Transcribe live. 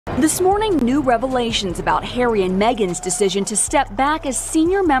This morning, new revelations about Harry and Meghan's decision to step back as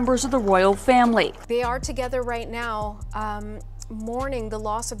senior members of the royal family. They are together right now, mourning the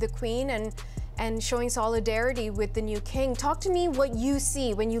loss of the Queen and showing solidarity with the new king. Talk to me what you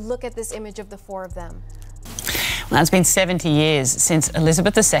see when you look at this image of the four of them. Now, it's been 70 years since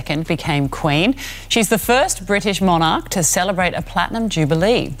Elizabeth II became Queen. She's the first British monarch to celebrate a platinum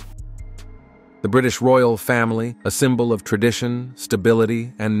jubilee. The British royal family, a symbol of tradition,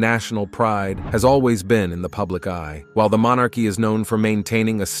 stability, and national pride, has always been in the public eye. While the monarchy is known for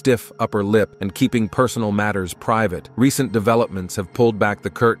maintaining a stiff upper lip and keeping personal matters private, recent developments have pulled back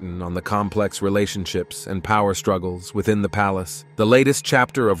the curtain on the complex relationships and power struggles within the palace. The latest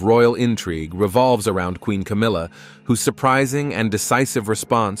chapter of royal intrigue revolves around Queen Camilla, whose surprising and decisive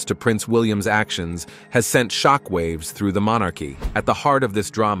response to Prince William's actions has sent shockwaves through the monarchy. At the heart of this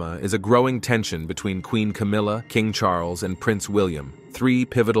drama is a growing tension between Queen Camilla, King Charles, and Prince William, three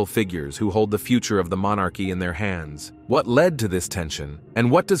pivotal figures who hold the future of the monarchy in their hands. What led to this tension?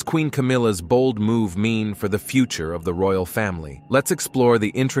 And what does Queen Camilla's bold move mean for the future of the royal family? Let's explore the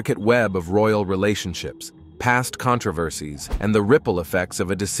intricate web of royal relationships, past controversies, and the ripple effects of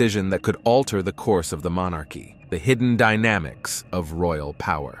a decision that could alter the course of the monarchy. The hidden dynamics of royal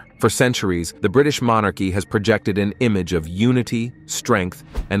power. For centuries, the British monarchy has projected an image of unity, strength,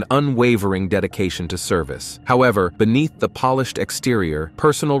 and unwavering dedication to service. However, beneath the polished exterior,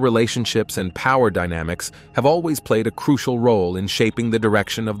 personal relationships and power dynamics have always played a crucial role in shaping the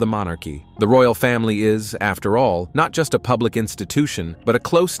direction of the monarchy. The royal family is, after all, not just a public institution, but a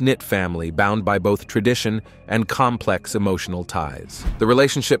close-knit family bound by both tradition and complex emotional ties. The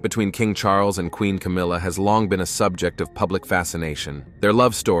relationship between King Charles and Queen Camilla has long been a subject of public fascination. Their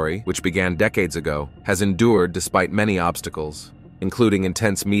love story, which began decades ago, has endured despite many obstacles, including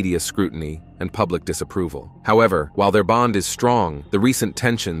intense media scrutiny and public disapproval. However, while their bond is strong, the recent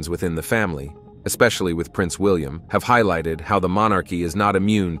tensions within the family, especially with Prince William, have highlighted how the monarchy is not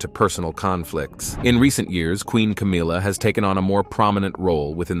immune to personal conflicts. In recent years, Queen Camilla has taken on a more prominent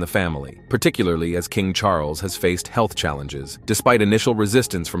role within the family, particularly as King Charles has faced health challenges. Despite initial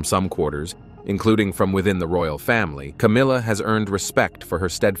resistance from some quarters, including from within the royal family, Camilla has earned respect for her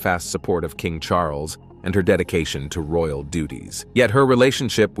steadfast support of King Charles and her dedication to royal duties. Yet her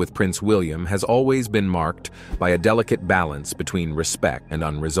relationship with Prince William has always been marked by a delicate balance between respect and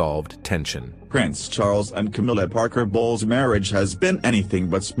unresolved tension. Prince Charles and Camilla Parker Bowles' marriage has been anything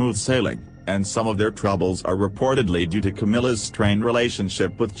but smooth sailing, and some of their troubles are reportedly due to Camilla's strained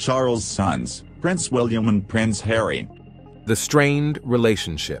relationship with Charles' sons, Prince William and Prince Harry. The strained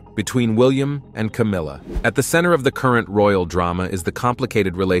relationship between William and Camilla. At the center of the current royal drama is the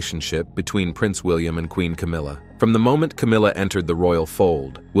complicated relationship between Prince William and Queen Camilla. From the moment Camilla entered the royal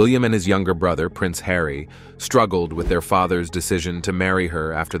fold, William and his younger brother, Prince Harry, struggled with their father's decision to marry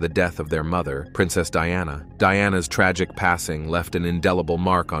her after the death of their mother, Princess Diana. Diana's tragic passing left an indelible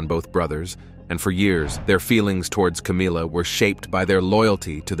mark on both brothers, and for years, their feelings towards Camilla were shaped by their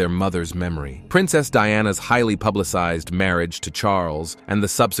loyalty to their mother's memory. Princess Diana's highly publicized marriage to Charles and the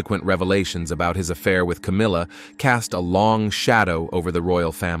subsequent revelations about his affair with Camilla cast a long shadow over the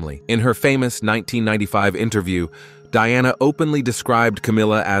royal family. In her famous 1995 interview, Diana openly described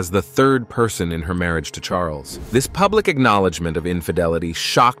Camilla as the third person in her marriage to Charles. This public acknowledgement of infidelity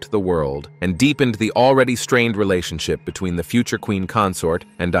shocked the world and deepened the already strained relationship between the future queen consort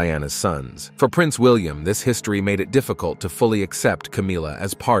and Diana's sons. For Prince William, this history made it difficult to fully accept Camilla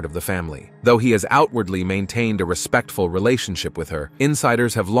as part of the family. Though he has outwardly maintained a respectful relationship with her,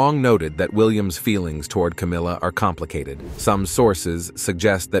 insiders have long noted that William's feelings toward Camilla are complicated. Some sources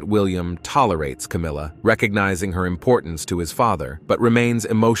suggest that William tolerates Camilla, recognizing her importance to his father, but remains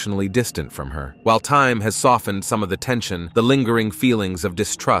emotionally distant from her. While time has softened some of the tension, the lingering feelings of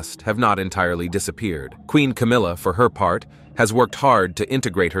distrust have not entirely disappeared. Queen Camilla, for her part, has worked hard to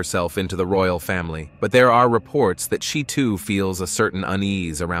integrate herself into the royal family, but there are reports that she too feels a certain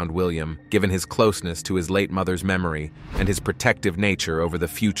unease around William, given his closeness to his late mother's memory and his protective nature over the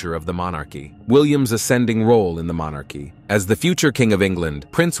future of the monarchy. William's ascending role in the monarchy. As the future King of England,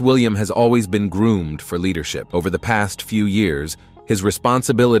 Prince William has always been groomed for leadership. Over the past few years, his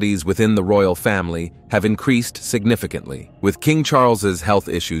responsibilities within the royal family have increased significantly. With King Charles's health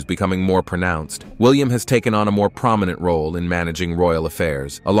issues becoming more pronounced, William has taken on a more prominent role in managing royal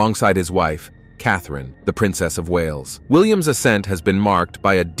affairs. Alongside his wife, Catherine, the Princess of Wales. William's ascent has been marked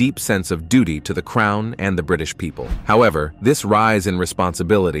by a deep sense of duty to the crown and the British people. However, this rise in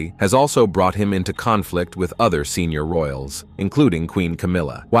responsibility has also brought him into conflict with other senior royals, including Queen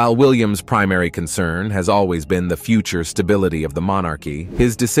Camilla. While William's primary concern has always been the future stability of the monarchy,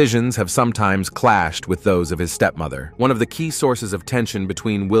 his decisions have sometimes clashed with those of his stepmother. One of the key sources of tension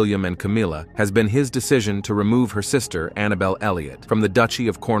between William and Camilla has been his decision to remove her sister, Annabel Elliot, from the Duchy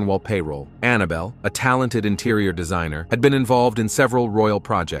of Cornwall payroll. Annabel, a talented interior designer, had been involved in several royal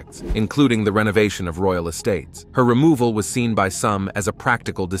projects, including the renovation of royal estates. Her removal was seen by some as a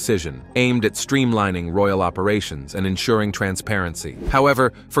practical decision, aimed at streamlining royal operations and ensuring transparency.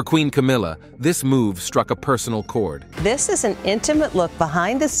 However, for Queen Camilla, this move struck a personal chord. This is an intimate look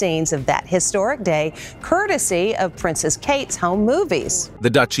behind the scenes of that historic day, courtesy of Princess Kate's home movies. The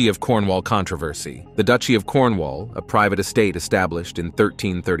Duchy of Cornwall controversy. The Duchy of Cornwall, a private estate established in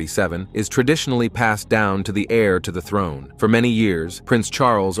 1337, is traditionally passed down to the heir to the throne. For many years, Prince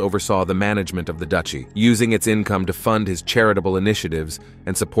Charles oversaw the management of the duchy, using its income to fund his charitable initiatives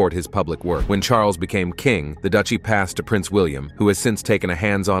and support his public work. When Charles became king, the duchy passed to Prince William, who has since taken a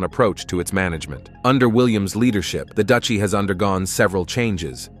hands-on approach to its management. Under William's leadership, the duchy has undergone several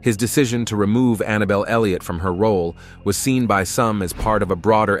changes. His decision to remove Annabel Elliot from her role was seen by some as part of a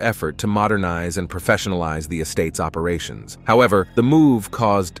broader effort to modernize and professionalize the estate's operations. However, the move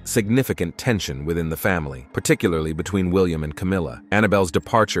caused significant tension within the family, particularly between William and Camilla. Annabel's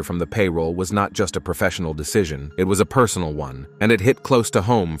departure from the payroll was not just a professional decision, it was a personal one, and it hit close to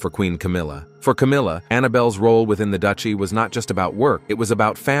home for Queen Camilla. For Camilla, Annabel's role within the duchy was not just about work, it was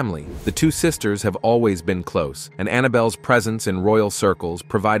about family. The two sisters have always been close, and Annabel's presence in royal circles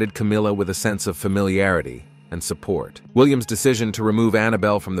provided Camilla with a sense of familiarity and support. William's decision to remove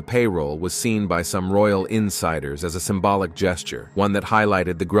Annabel from the payroll was seen by some royal insiders as a symbolic gesture, one that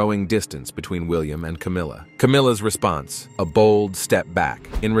highlighted the growing distance between William and Camilla. Camilla's response: a bold step back.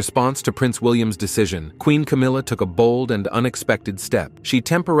 In response to Prince William's decision, Queen Camilla took a bold and unexpected step. She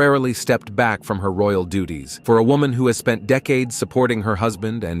temporarily stepped back from her royal duties. For a woman who has spent decades supporting her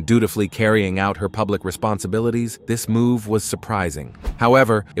husband and dutifully carrying out her public responsibilities, this move was surprising.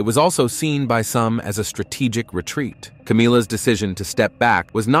 However, it was also seen by some as a strategic retreat. Camilla's decision to step back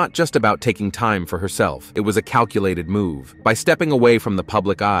was not just about taking time for herself, it was a calculated move. By stepping away from the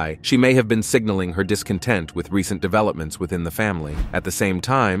public eye, she may have been signaling her discontent with recent developments within the family. At the same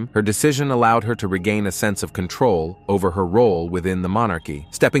time, her decision allowed her to regain a sense of control over her role within the monarchy.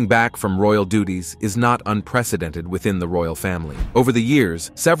 Stepping back from royal duties is not unprecedented within the royal family. Over the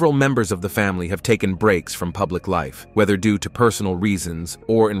years, several members of the family have taken breaks from public life, whether due to personal reasons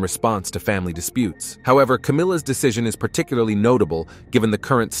or in response to family disputes. However, Camilla's decision is particularly notable given the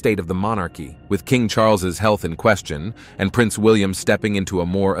current state of the monarchy. With King Charles's health in question and Prince William stepping into a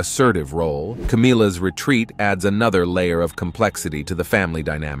more assertive role, Camilla's retreat adds another layer of complexity to the family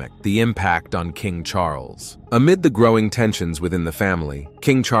dynamic: the impact on King Charles. Amid the growing tensions within the family,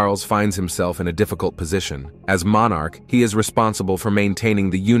 King Charles finds himself in a difficult position. As monarch, he is responsible for maintaining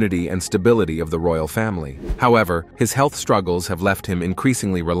the unity and stability of the royal family. However, his health struggles have left him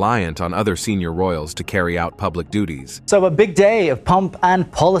increasingly reliant on other senior royals to carry out public duties. So a big day of pomp and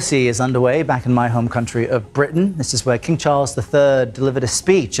policy is underway back in my home country of Britain. This is where King Charles III delivered a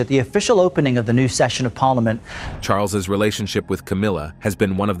speech at the official opening of the new session of Parliament. Charles's relationship with Camilla has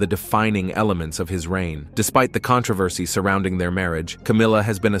been one of the defining elements of his reign. Despite the controversy surrounding their marriage, Camilla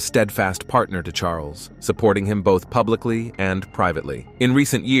has been a steadfast partner to Charles, supporting him both publicly and privately. In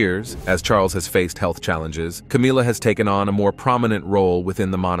recent years, as Charles has faced health challenges, Camilla has taken on a more prominent role within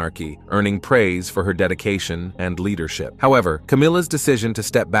the monarchy, earning praise for her dedication and leadership. However, Camilla's decision to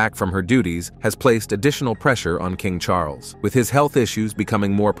step back from her duties has placed additional pressure on King Charles. With his health issues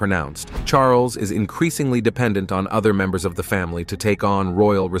becoming more pronounced, Charles is increasingly dependent on other members of the family to take on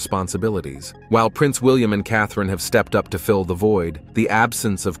royal responsibilities. While Prince William and Catherine have stepped up to fill the void, the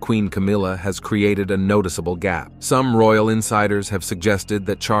absence of Queen Camilla has created a noticeable gap. Some royal insiders have suggested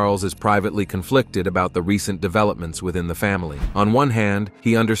that Charles is privately conflicted about the recent developments within the family. On one hand,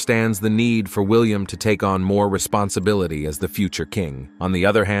 he understands the need for William to take on more responsibility as the future king. On the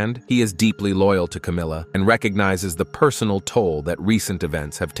other hand, he is deeply loyal to Camilla and recognizes the personal toll that recent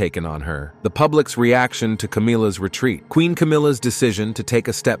events have taken on her. The public's reaction to Camilla's retreat, Queen Camilla's decision to take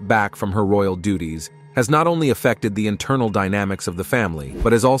a step back from her royal duties, has not only affected the internal dynamics of the family,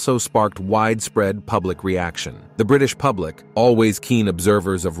 but has also sparked widespread public reaction. The British public, always keen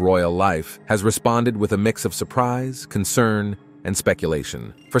observers of royal life, has responded with a mix of surprise, concern, and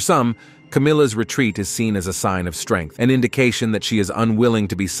speculation. For some, Camilla's retreat is seen as a sign of strength, an indication that she is unwilling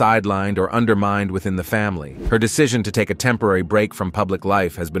to be sidelined or undermined within the family. Her decision to take a temporary break from public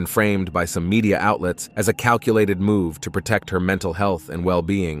life has been framed by some media outlets as a calculated move to protect her mental health and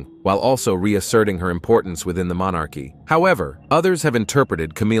well-being, while also reasserting her importance within the monarchy. However, others have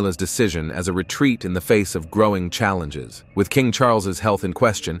interpreted Camilla's decision as a retreat in the face of growing challenges. With King Charles's health in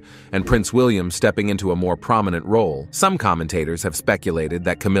question and Prince William stepping into a more prominent role, some commentators have speculated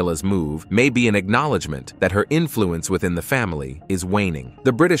that Camilla's move may be an acknowledgement that her influence within the family is waning.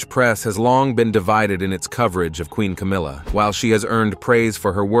 The British press has long been divided in its coverage of Queen Camilla. While she has earned praise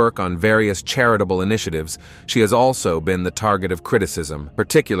for her work on various charitable initiatives, she has also been the target of criticism,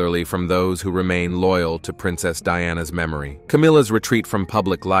 particularly from those who remain loyal to Princess Diana's memory. Camilla's retreat from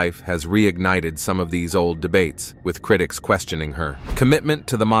public life has reignited some of these old debates, with critics questioning her commitment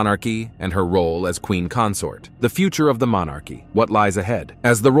to the monarchy and her role as queen consort. The future of the monarchy, what lies ahead?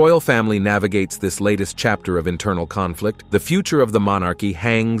 As the royal family navigates this latest chapter of internal conflict, the future of the monarchy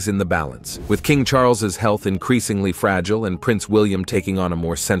hangs in the balance. With King Charles's health increasingly fragile and Prince William taking on a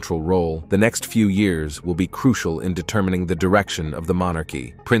more central role, the next few years will be crucial in determining the direction of the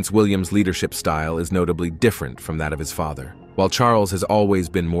monarchy. Prince William's leadership style is notably different from that of his father. While Charles has always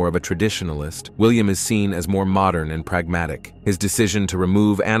been more of a traditionalist, William is seen as more modern and pragmatic. His decision to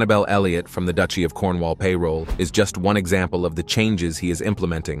remove Annabel Elliot from the Duchy of Cornwall payroll is just one example of the changes he is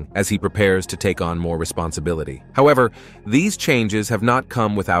implementing as he prepares to take on more responsibility. However, these changes have not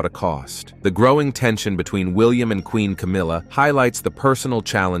come without a cost. The growing tension between William and Queen Camilla highlights the personal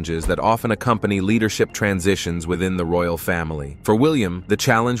challenges that often accompany leadership transitions within the royal family. For William, the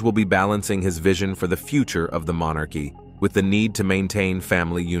challenge will be balancing his vision for the future of the monarchy with the need to maintain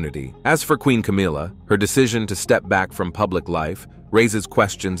family unity. As for Queen Camilla, her decision to step back from public life raises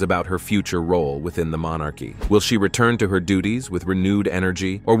questions about her future role within the monarchy. Will she return to her duties with renewed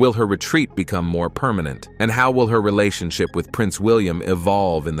energy, or will her retreat become more permanent? And how will her relationship with Prince William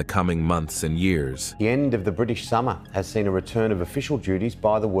evolve in the coming months and years? The end of the British summer has seen a return of official duties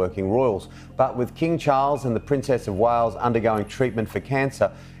by the working royals. But with King Charles and the Princess of Wales undergoing treatment for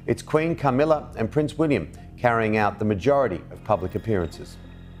cancer, it's Queen Camilla and Prince William carrying out the majority of public appearances.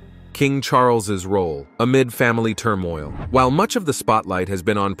 King Charles's role amid family turmoil. While much of the spotlight has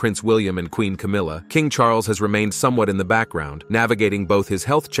been on Prince William and Queen Camilla, King Charles has remained somewhat in the background, navigating both his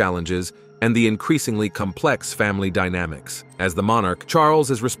health challenges and the increasingly complex family dynamics. As the monarch,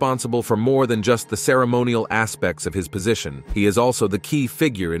 Charles is responsible for more than just the ceremonial aspects of his position. He is also the key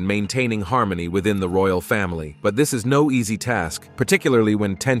figure in maintaining harmony within the royal family. But this is no easy task, particularly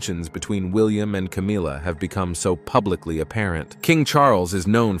when tensions between William and Camilla have become so publicly apparent. King Charles is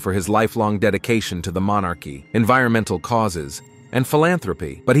known for his lifelong dedication to the monarchy, environmental causes, and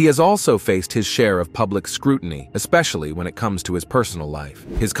philanthropy, but he has also faced his share of public scrutiny, especially when it comes to his personal life.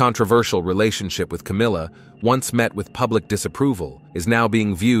 His controversial relationship with Camilla, once met with public disapproval, is now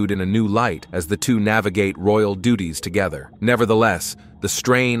being viewed in a new light as the two navigate royal duties together. Nevertheless, the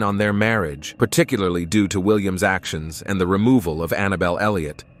strain on their marriage, particularly due to William's actions and the removal of Annabel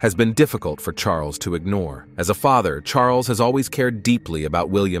Elliot, has been difficult for Charles to ignore. As a father, Charles has always cared deeply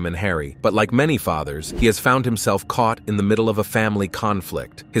about William and Harry, but like many fathers, he has found himself caught in the middle of a family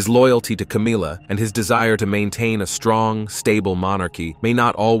conflict. His loyalty to Camilla and his desire to maintain a strong, stable monarchy may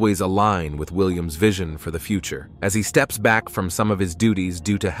not always align with William's vision for the future. As he steps back from some of his duties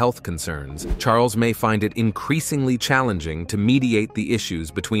due to health concerns, Charles may find it increasingly challenging to mediate the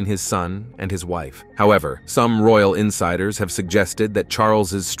issues between his son and his wife. However, some royal insiders have suggested that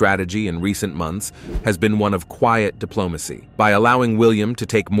Charles's strategy in recent months has been one of quiet diplomacy. By allowing William to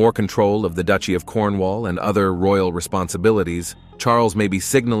take more control of the Duchy of Cornwall and other royal responsibilities, Charles may be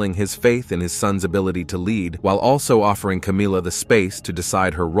signaling his faith in his son's ability to lead, while also offering Camilla the space to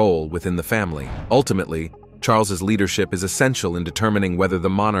decide her role within the family. Ultimately, Charles's leadership is essential in determining whether the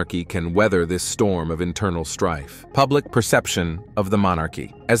monarchy can weather this storm of internal strife. Public perception of the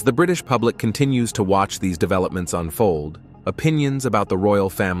monarchy. As the British public continues to watch these developments unfold, opinions about the royal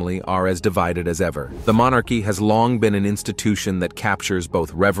family are as divided as ever. The monarchy has long been an institution that captures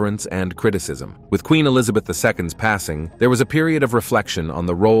both reverence and criticism. With Queen Elizabeth II's passing, there was a period of reflection on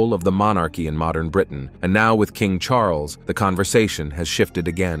the role of the monarchy in modern Britain, and now with King Charles, the conversation has shifted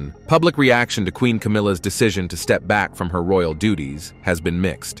again. Public reaction to Queen Camilla's decision to step back from her royal duties has been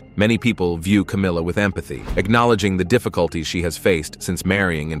mixed. Many people view Camilla with empathy, acknowledging the difficulties she has faced since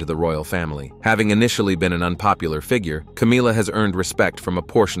marrying into the royal family. Having initially been an unpopular figure, Camilla Camilla has earned respect from a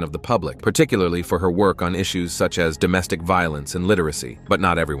portion of the public, particularly for her work on issues such as domestic violence and literacy, but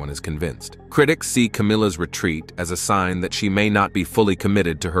not everyone is convinced. Critics see Camilla's retreat as a sign that she may not be fully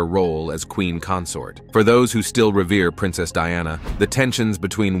committed to her role as queen consort. For those who still revere Princess Diana, the tensions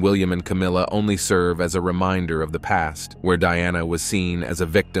between William and Camilla only serve as a reminder of the past, where Diana was seen as a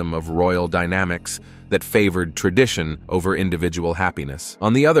victim of royal dynamics that favored tradition over individual happiness.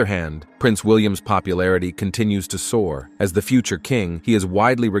 On the other hand, Prince William's popularity continues to soar. As the future king, he is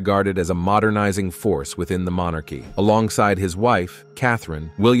widely regarded as a modernizing force within the monarchy. Alongside his wife, Catherine,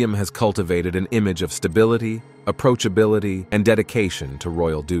 William has cultivated an image of stability, approachability, and dedication to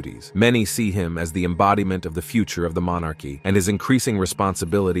royal duties. Many see him as the embodiment of the future of the monarchy, and his increasing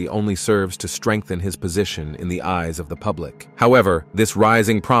responsibility only serves to strengthen his position in the eyes of the public. However, this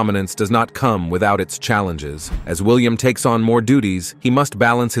rising prominence does not come without its challenges. As William takes on more duties, he must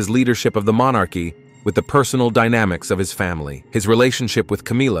balance his leadership of the monarchy with the personal dynamics of his family. His relationship with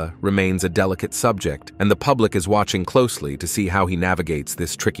Camilla remains a delicate subject, and the public is watching closely to see how he navigates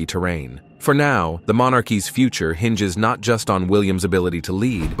this tricky terrain. For now, the monarchy's future hinges not just on William's ability to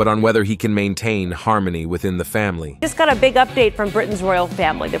lead, but on whether he can maintain harmony within the family. Just got a big update from Britain's royal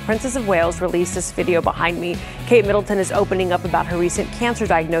family. The Princess of Wales released this video behind me. Kate Middleton is opening up about her recent cancer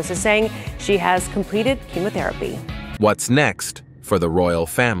diagnosis, saying she has completed chemotherapy. What's next for the royal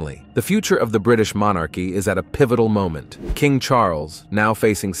family? The future of the British monarchy is at a pivotal moment. King Charles, now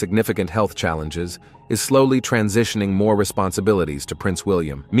facing significant health challenges, is slowly transitioning more responsibilities to Prince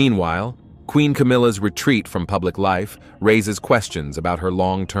William. Meanwhile, Queen Camilla's retreat from public life raises questions about her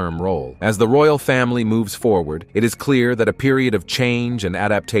long-term role. As the royal family moves forward, it is clear that a period of change and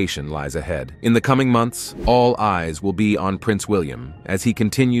adaptation lies ahead. In the coming months, all eyes will be on Prince William as he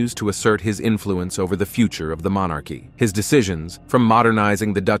continues to assert his influence over the future of the monarchy. His decisions, from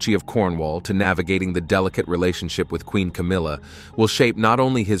modernizing the Duchy of Cornwall to navigating the delicate relationship with Queen Camilla, will shape not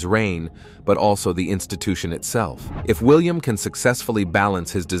only his reign, but also the institution itself. If William can successfully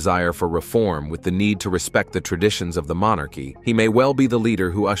balance his desire for reform with the need to respect the traditions of the monarchy, he may well be the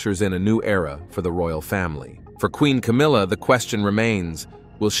leader who ushers in a new era for the royal family. For Queen Camilla, the question remains: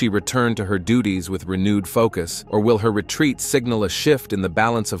 will she return to her duties with renewed focus, or will her retreat signal a shift in the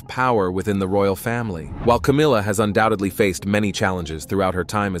balance of power within the royal family? While Camilla has undoubtedly faced many challenges throughout her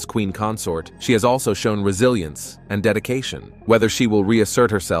time as queen consort, she has also shown resilience and dedication. Whether she will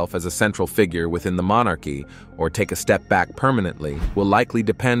reassert herself as a central figure within the monarchy or take a step back permanently will likely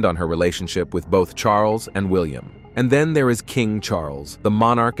depend on her relationship with both Charles and William. And then there is King Charles, the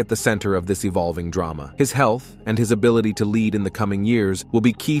monarch at the center of this evolving drama. His health and his ability to lead in the coming years will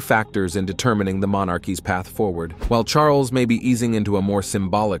be key factors in determining the monarchy's path forward. While Charles may be easing into a more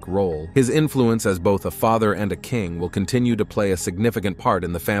symbolic role, his influence as both a father and a king will continue to play a significant part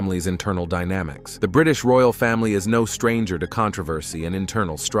in the family's internal dynamics. The British royal family is no stranger to controversy and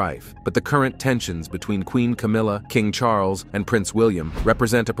internal strife, but the current tensions between Queen Camilla, King Charles, and Prince William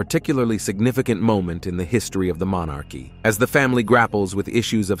represent a particularly significant moment in the history of the monarchy. As the family grapples with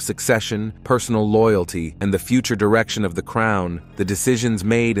issues of succession, personal loyalty, and the future direction of the crown, the decisions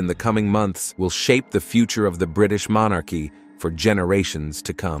made in the coming months will shape the future of the British monarchy for generations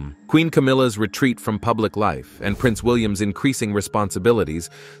to come. Queen Camilla's retreat from public life and Prince William's increasing responsibilities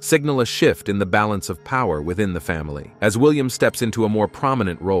signal a shift in the balance of power within the family. As William steps into a more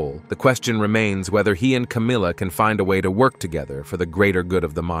prominent role, the question remains whether he and Camilla can find a way to work together for the greater good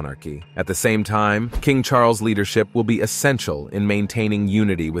of the monarchy. At the same time, King Charles' leadership will be essential in maintaining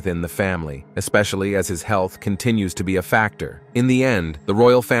unity within the family, especially as his health continues to be a factor. In the end, the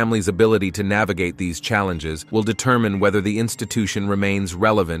royal family's ability to navigate these challenges will determine whether the institution remains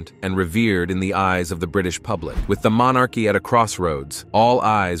relevant and revered in the eyes of the British public. With the monarchy at a crossroads, all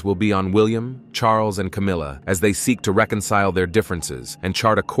eyes will be on William, Charles, and Camilla as they seek to reconcile their differences and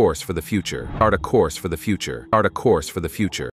chart a course for the future.